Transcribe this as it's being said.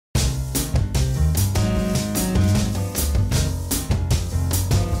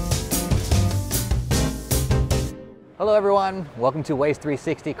Hello everyone, welcome to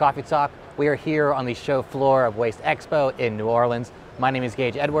Waste360 Coffee Talk. We are here on the show floor of Waste Expo in New Orleans. My name is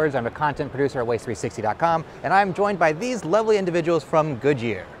Gage Edwards, I'm a content producer at Waste360.com, and I'm joined by these lovely individuals from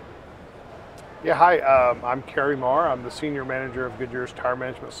Goodyear. Yeah, hi, I'm Cary Marr. I'm the Senior Manager of Goodyear's Tire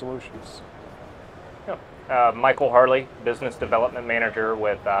Management Solutions. Michael Harley, Business Development Manager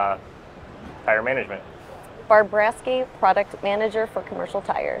with Tire Management. Barb Braskie, Product Manager for Commercial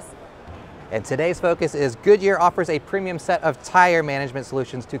Tires. And today's focus is Goodyear offers a premium set of tire management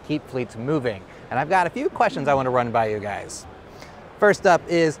solutions to keep fleets moving. And I've got a few questions I want to run by you guys. First up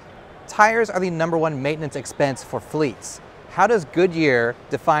is, tires are the #1 maintenance expense for fleets. How does Goodyear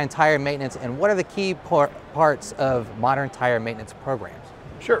define tire maintenance, and what are the key parts of modern tire maintenance programs?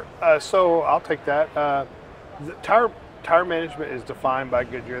 Sure, so I'll take that. The tire management is defined by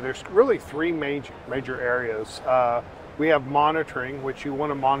Goodyear. There's really three major areas. We have monitoring, which you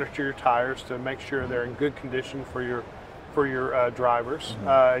want to monitor your tires to make sure they're in good condition for your drivers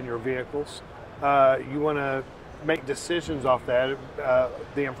and your vehicles. You want to make decisions off that,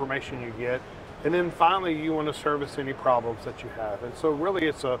 the information you get. And then finally, you want to service any problems that you have. And so really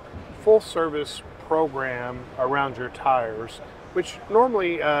it's a full service program around your tires, which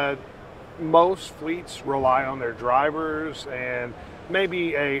normally most fleets rely on their drivers and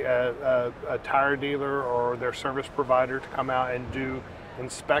maybe a tire dealer or their service provider to come out and do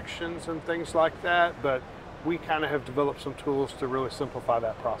inspections and things like that. But we kind of have developed some tools to really simplify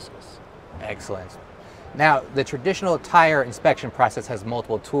that process. Excellent. Now, the traditional tire inspection process has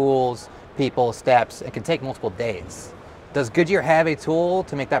multiple tools, people, steps, and can take multiple days. Does Goodyear have a tool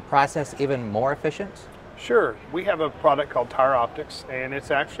to make that process even more efficient? Sure. We have a product called Tire Optics, and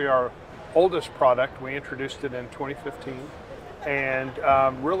it's actually our oldest product. We introduced it in 2015. And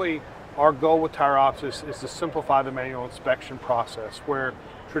really, our goal with Tire Optics is to simplify the manual inspection process, where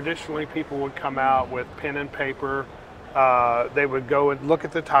traditionally people would come out with pen and paper. They would go and look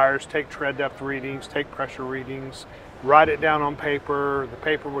at the tires, take tread depth readings, take pressure readings, write it down on paper. The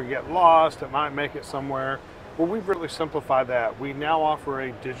paper would get lost, it might make it somewhere. Well, we've really simplified that. We now offer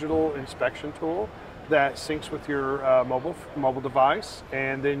a digital inspection tool that syncs with your mobile device,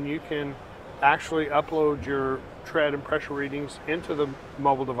 and then you can actually upload your tread and pressure readings into the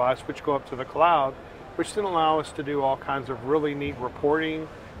mobile device, which go up to the cloud, which then allow us to do all kinds of really neat reporting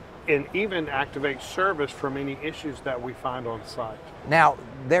and even activate service from any issues that we find on site. Now,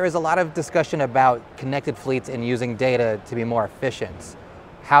 there is a lot of discussion about connected fleets and using data to be more efficient.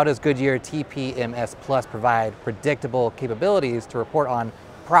 How does Goodyear TPMS Plus provide predictable capabilities to report on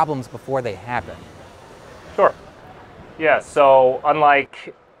problems before they happen? Sure. Yeah, so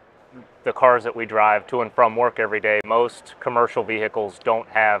unlike the cars that we drive to and from work every day, most commercial vehicles don't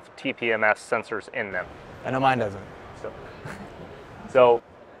have TPMS sensors in them. I know mine doesn't. So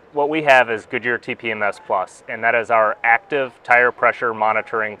what we have is Goodyear TPMS Plus, and that is our active tire pressure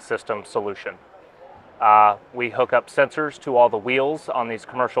monitoring system solution. We hook up sensors to all the wheels on these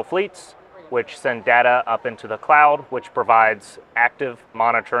commercial fleets, which send data up into the cloud, which provides active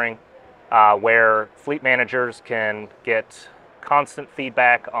monitoring where fleet managers can get constant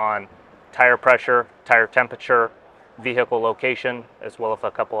feedback on tire pressure, tire temperature, vehicle location, as well as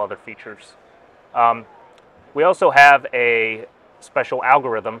a couple other features. We also have a special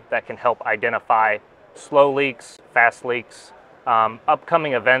algorithm that can help identify slow leaks, fast leaks,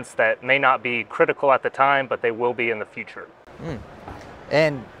 upcoming events that may not be critical at the time, but they will be in the future.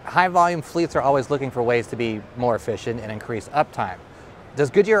 And high volume fleets are always looking for ways to be more efficient and increase uptime. Does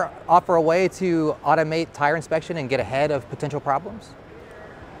Goodyear offer a way to automate tire inspection and get ahead of potential problems?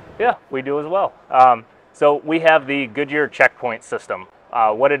 Yeah, we do as well. So we have the Goodyear checkpoint system.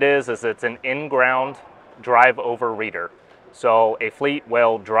 What it is it's an in-ground drive-over reader. So a fleet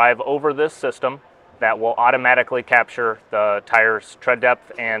will drive over this system that will automatically capture the tire's tread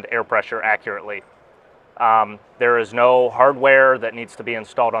depth and air pressure accurately. There is no hardware that needs to be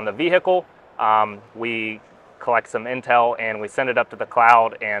installed on the vehicle. We collect some intel and we send it up to the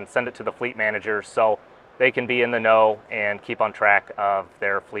cloud and send it to the fleet managers so they can be in the know and keep on track of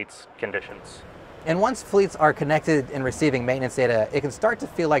their fleet's conditions. And once fleets are connected and receiving maintenance data, it can start to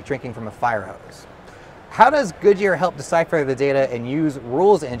feel like drinking from a fire hose. How does Goodyear help decipher the data and use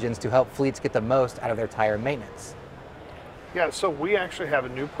rules engines to help fleets get the most out of their tire maintenance? Yeah, so we actually have a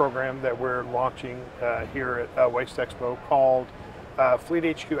new program that we're launching here at Waste Expo called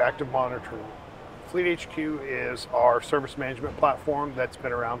Fleet HQ Active Monitoring. Fleet HQ is our service management platform that's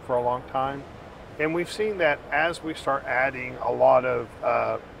been around for a long time. And we've seen that as we start adding a lot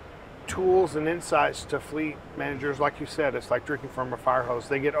of tools and insights to fleet managers, like you said, it's like drinking from a fire hose.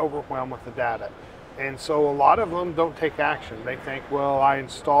 They get overwhelmed with the data. And so a lot of them don't take action. They think, well, I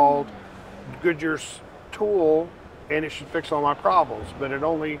installed Goodyear's tool and it should fix all my problems, but it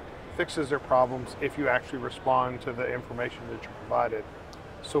only fixes their problems if you actually respond to the information that you provided.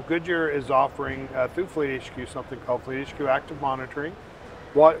 So Goodyear is offering through Fleet HQ something called Fleet HQ Active Monitoring.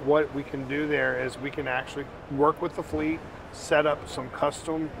 What we can do there is we can actually work with the fleet, set up some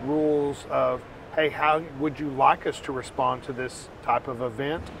custom rules of, hey, how would you like us to respond to this type of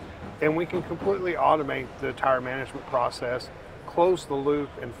event? And we can completely automate the tire management process, close the loop,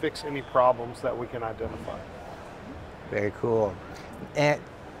 and fix any problems that we can identify. Very cool. And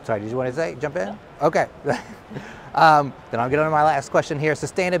sorry, did you want to jump in? Okay. Then I'll get on to my last question here.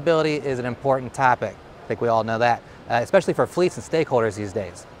 Sustainability is an important topic. I think we all know that, especially for fleets and stakeholders these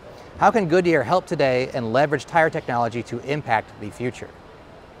days. How can Goodyear help today and leverage tire technology to impact the future?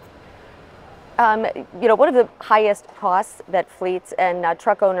 One of the highest costs that fleets and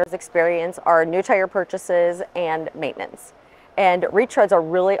truck owners experience are new tire purchases and maintenance. And retreads are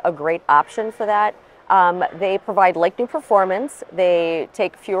really a great option for that. They provide like-new performance, they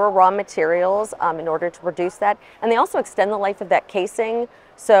take fewer raw materials in order to produce that, and they also extend the life of that casing,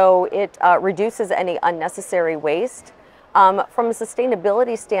 so it reduces any unnecessary waste. From a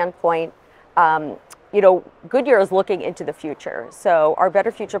sustainability standpoint, Goodyear is looking into the future. So our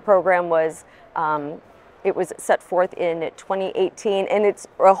Better Future program was set forth in 2018, and it's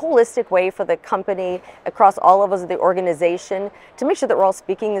a holistic way for the company across all of us, the organization, to make sure that we're all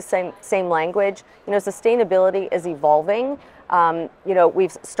speaking the same language. Sustainability is evolving.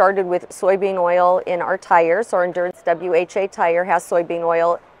 We've started with soybean oil in our tires. So our Endurance WHA tire has soybean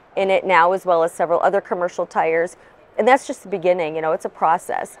oil in it now, as well as several other commercial tires. And that's just the beginning, it's a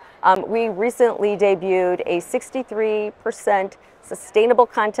process. We recently debuted a 63% sustainable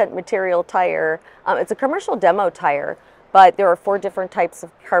content material tire. It's a commercial demo tire, but there are 4 different types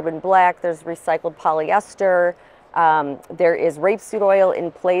of carbon black. There's recycled polyester. There is rapeseed oil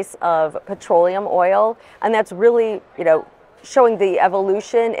in place of petroleum oil. And that's really, showing the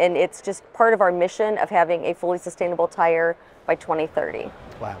evolution, and it's just part of our mission of having a fully sustainable tire by 2030.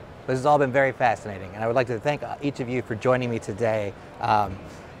 Wow. This has all been very fascinating, and I would like to thank each of you for joining me today.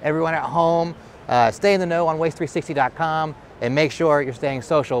 Everyone at home, stay in the know on Waste360.com and make sure you're staying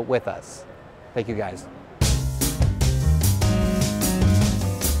social with us. Thank you guys.